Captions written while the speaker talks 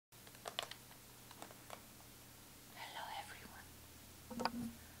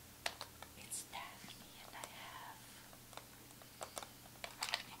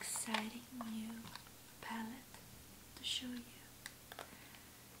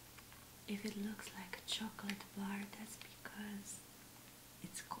If it looks like a chocolate bar, that's because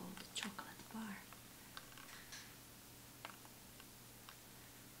it's called a chocolate bar.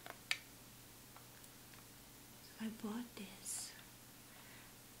 So I bought this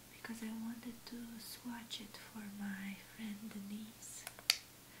because I wanted to swatch it for my friend Denise,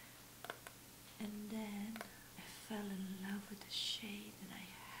 and then I fell in love with the shade and I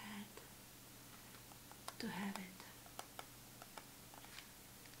had to have it.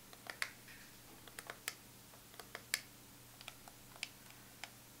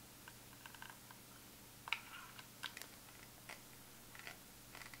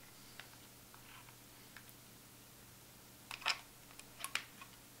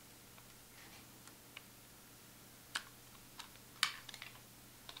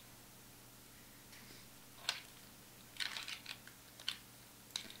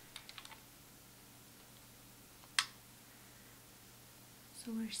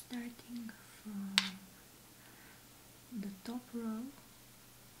 So we're starting from the top row.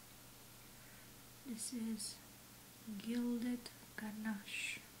 This is gilded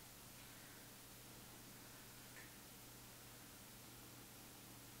ganache.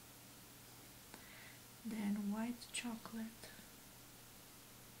 Then white chocolate,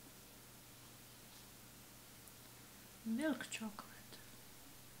 milk chocolate,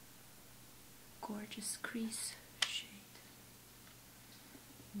 gorgeous crease shade,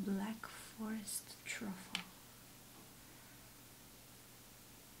 black forest truffle,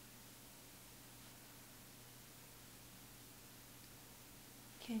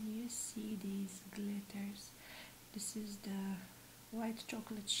 can you see these glitters? This is the white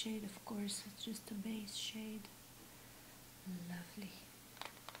chocolate shade, of course, it's just a base shade. Lovely.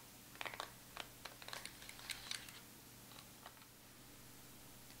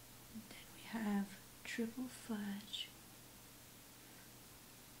 Then we have triple fudge,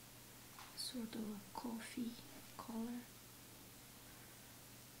 sort of a coffee color,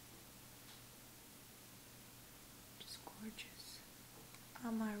 just gorgeous.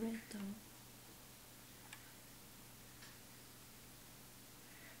 Amaretto,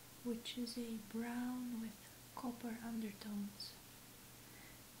 which is a brown with copper undertones.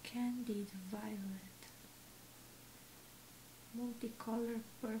 Candied violet, multicolor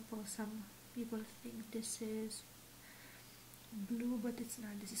purple. Some people think this is blue, but it's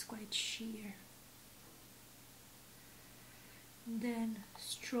not. This is quite sheer. Then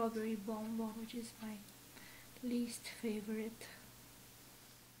strawberry bonbon, which is my least favorite.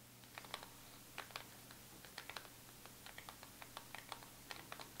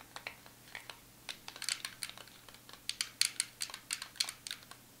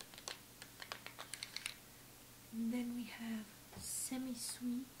 And then we have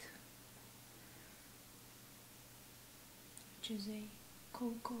semi-sweet, which is a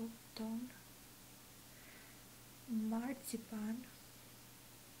cocoa tone, marzipan,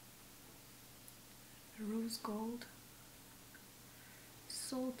 rose gold,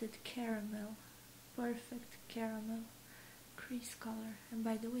 salted caramel, perfect caramel, crease color. And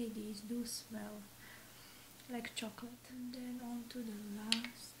by the way, these do smell like chocolate. And then on to the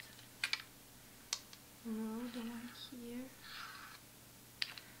last row, the one here.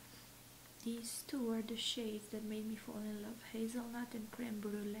 These two are the shades that made me fall in love, hazelnut and creme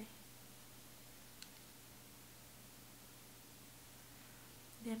brulee.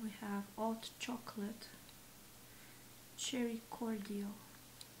 Then we have hot chocolate, cherry cordial,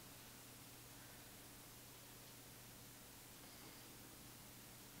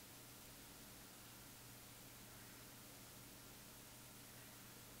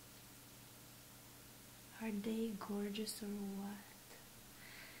 are they gorgeous or what?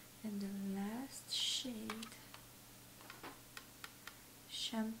 And the last shade,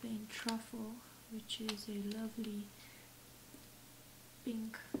 champagne truffle, which is a lovely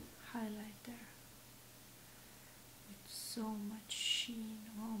pink highlighter with so much sheen.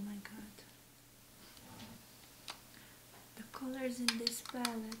 Oh my god. The colors in this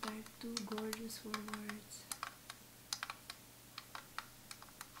palette are too gorgeous for words.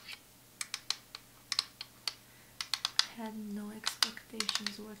 I had no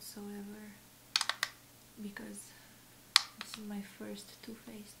expectations whatsoever because this is my first Too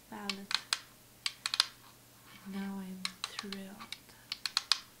Faced palette. Now I'm thrilled.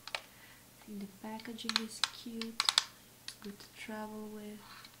 I think the packaging is cute, good to travel with.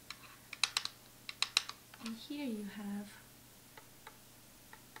 And here you have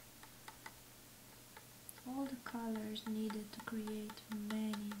all the colors needed to create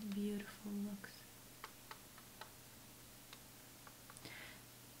many beautiful looks.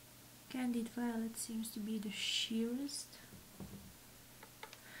 Candied violet seems to be the sheerest,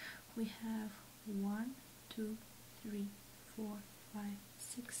 we have 1, 2, 3, 4, 5,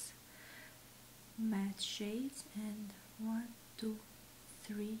 6 matte shades, and 1, 2,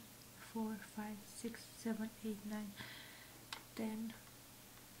 3, 4, 5, 6, 7, 8, 9, 10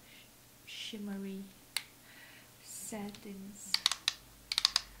 shimmery satins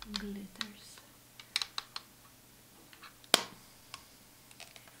glitters.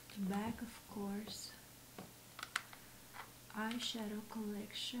 The back, of course, eyeshadow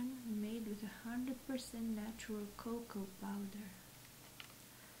collection made with 100% natural cocoa powder.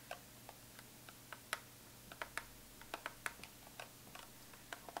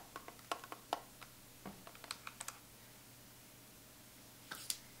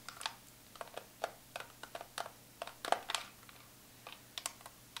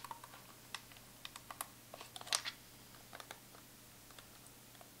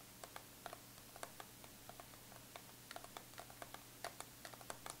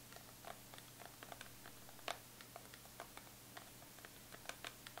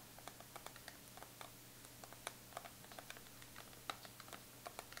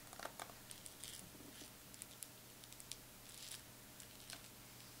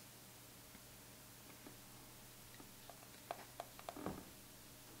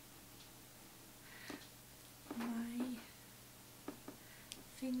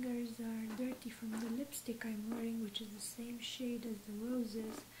 Fingers are dirty from the lipstick I'm wearing, which is the same shade as the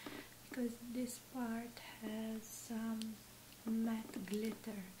roses, because this part has some matte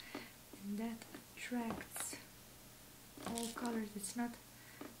glitter and that attracts all colors. It's not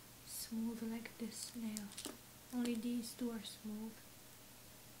smooth like this nail, only these two are smooth.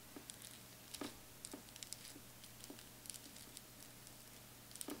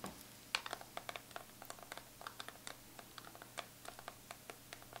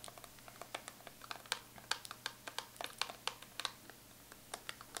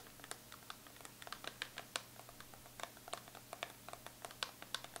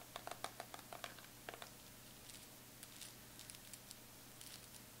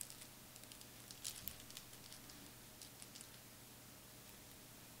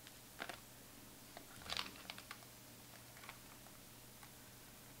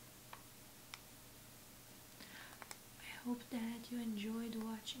 I hope that you enjoyed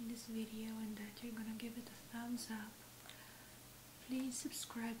watching this video and that you're gonna give it a thumbs up. Please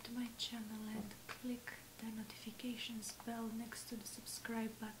subscribe to my channel and click the notifications bell next to the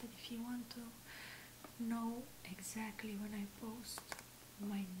subscribe button if you want to know exactly when I post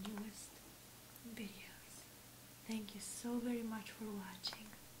my newest videos. Thank you so very much for watching.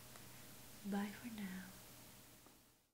 Bye for now.